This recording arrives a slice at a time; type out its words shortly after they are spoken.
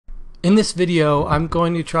In this video, I'm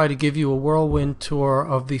going to try to give you a whirlwind tour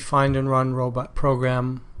of the Find and Run robot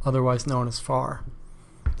program, otherwise known as FARR.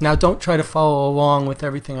 Now, don't try to follow along with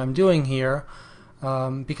everything I'm doing here,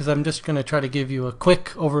 because I'm just going to try to give you a quick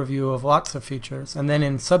overview of lots of features, and then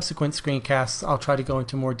in subsequent screencasts, I'll try to go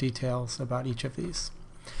into more details about each of these.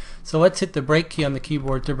 So let's hit the break key on the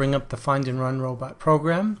keyboard to bring up the Find and Run robot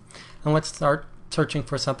program, and let's start searching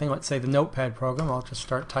for something. Let's say the Notepad program. I'll just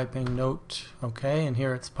start typing Note, okay, and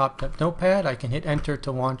here it's popped up Notepad. I can hit Enter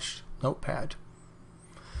to launch Notepad.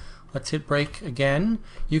 Let's hit break again.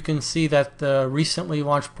 You can see that the recently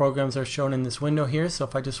launched programs are shown in this window here, so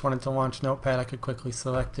if I just wanted to launch Notepad, I could quickly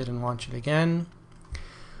select it and launch it again.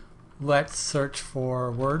 Let's search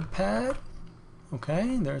for WordPad.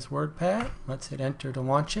 Okay, there's WordPad. Let's hit Enter to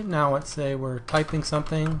launch it. Now let's say we're typing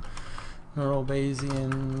something, neural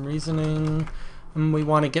Bayesian reasoning, and we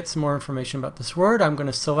want to get some more information about this word. I'm going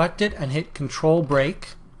to select it and hit Control Break.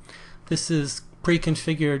 This is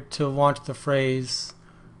pre-configured to launch the phrase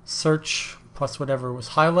search plus whatever was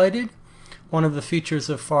highlighted. One of the features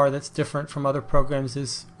of FARR that's different from other programs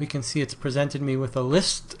is we can see it's presented me with a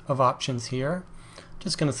list of options here. I'm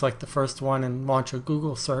just going to select the first one and launch a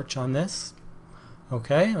Google search on this.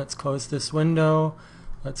 Okay, let's close this window.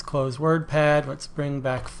 Let's close WordPad. Let's bring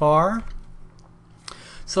back FARR.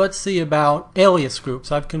 So let's see about alias groups.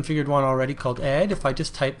 I've configured one already called ed. If I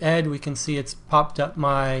just type ed, we can see it's popped up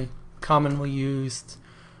my commonly used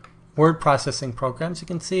word processing programs. You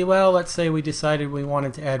can see, well, let's say we decided we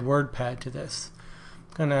wanted to add WordPad to this.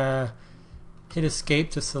 I'm going to hit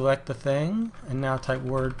escape to select the thing and now type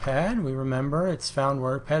WordPad. We remember it's found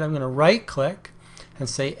WordPad. I'm going to right click and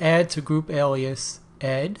say add to group alias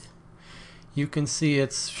ed. You can see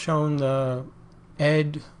it's shown the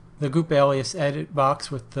group alias edit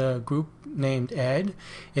box with the group named ed.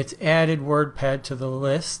 It's added WordPad to the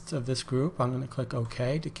list of this group. I'm going to click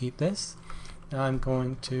OK to keep this. Now I'm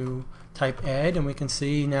going to type ed, and we can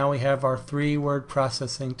see now we have our 3 word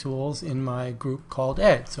processing tools in my group called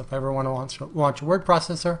ed. So if I ever want to launch a word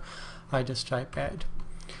processor, I just type ed.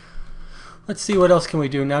 Let's see what else can we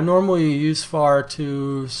do. Now normally you use FARR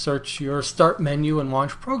to search your start menu and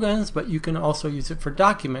launch programs, but you can also use it for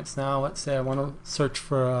documents. Now let's say I want to search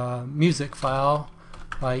for a music file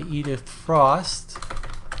by Edith Frost.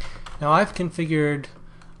 Now I've configured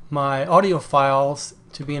my audio files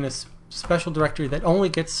to be in a special directory that only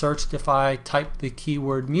gets searched if I type the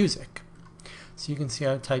keyword music. So you can see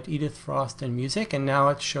I typed Edith Frost and music, and now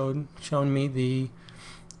it's shown me the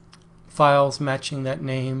files matching that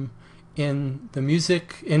name in the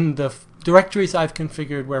directories I've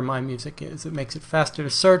configured where my music is. It makes it faster to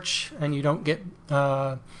search, and you don't get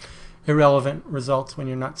irrelevant results when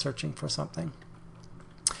you're not searching for something.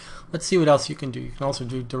 Let's see what else you can do. You can also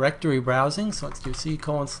do directory browsing. So let's do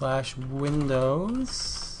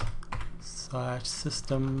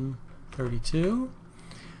C:/Windows/System32.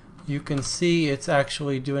 You can see it's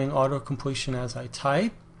actually doing auto completion as I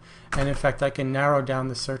type. And in fact, I can narrow down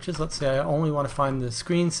the searches. Let's say I only want to find the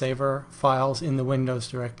screensaver files in the Windows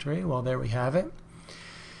directory. Well, there we have it.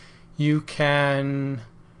 You can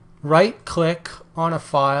right-click on a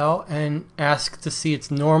file and ask to see its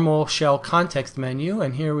normal shell context menu.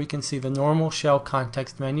 And here we can see the normal shell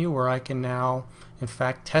context menu where I can now, in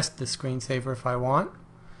fact, test the screensaver if I want,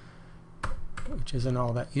 which isn't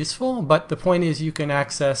all that useful. But the point is you can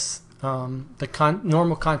access the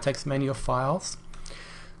normal context menu of files.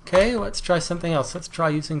 Okay, let's try something else. Let's try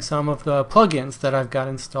using some of the plugins that I've got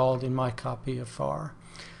installed in my copy of FARR.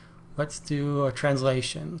 Let's do a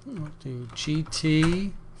translation. We'll do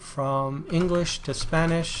GT from English to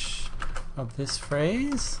Spanish of this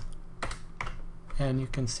phrase. And you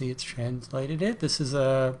can see it's translated it. This is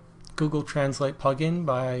a Google Translate plugin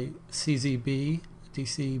by CZB,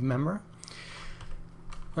 DC member.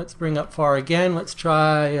 Let's bring up FARR again. Let's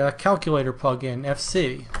try a calculator plugin,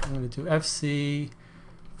 FC. I'm going to do FC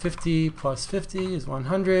 50 plus 50 is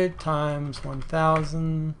 100 times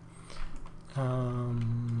 1000.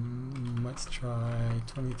 Let's try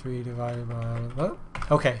 23 divided by...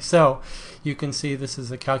 Okay, so you can see this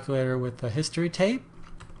is a calculator with a history tape.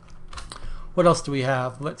 What else do we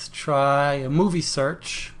have? Let's try a movie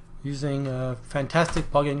search using a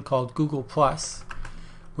fantastic plugin called Google+,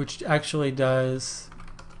 which actually does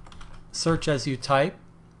search as you type.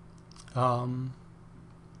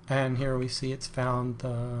 And here we see it's found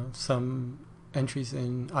some entries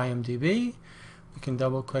in IMDb. We can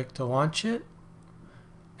double click to launch it,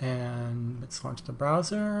 and let's launch the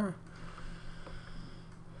browser.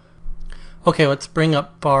 Okay, let's bring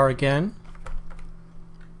up FARR again,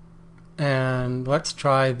 and let's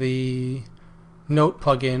try the Note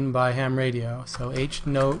plugin by Ham Radio. So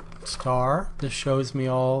hnote star. This shows me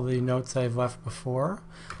all the notes I've left before.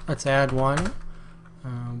 Let's add one.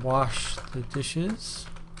 Wash the dishes.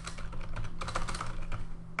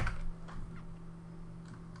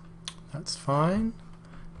 That's fine.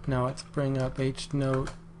 Now let's bring up HNote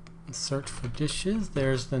and search for dishes.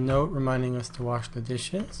 There's the note reminding us to wash the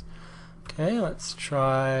dishes. Okay, let's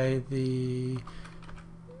try the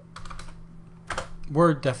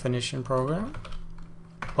word definition program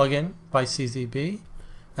plugin by CZB,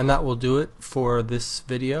 and that will do it for this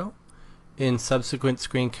video. In subsequent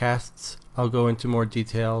screencasts, I'll go into more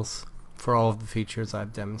details for all of the features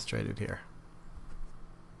I've demonstrated here.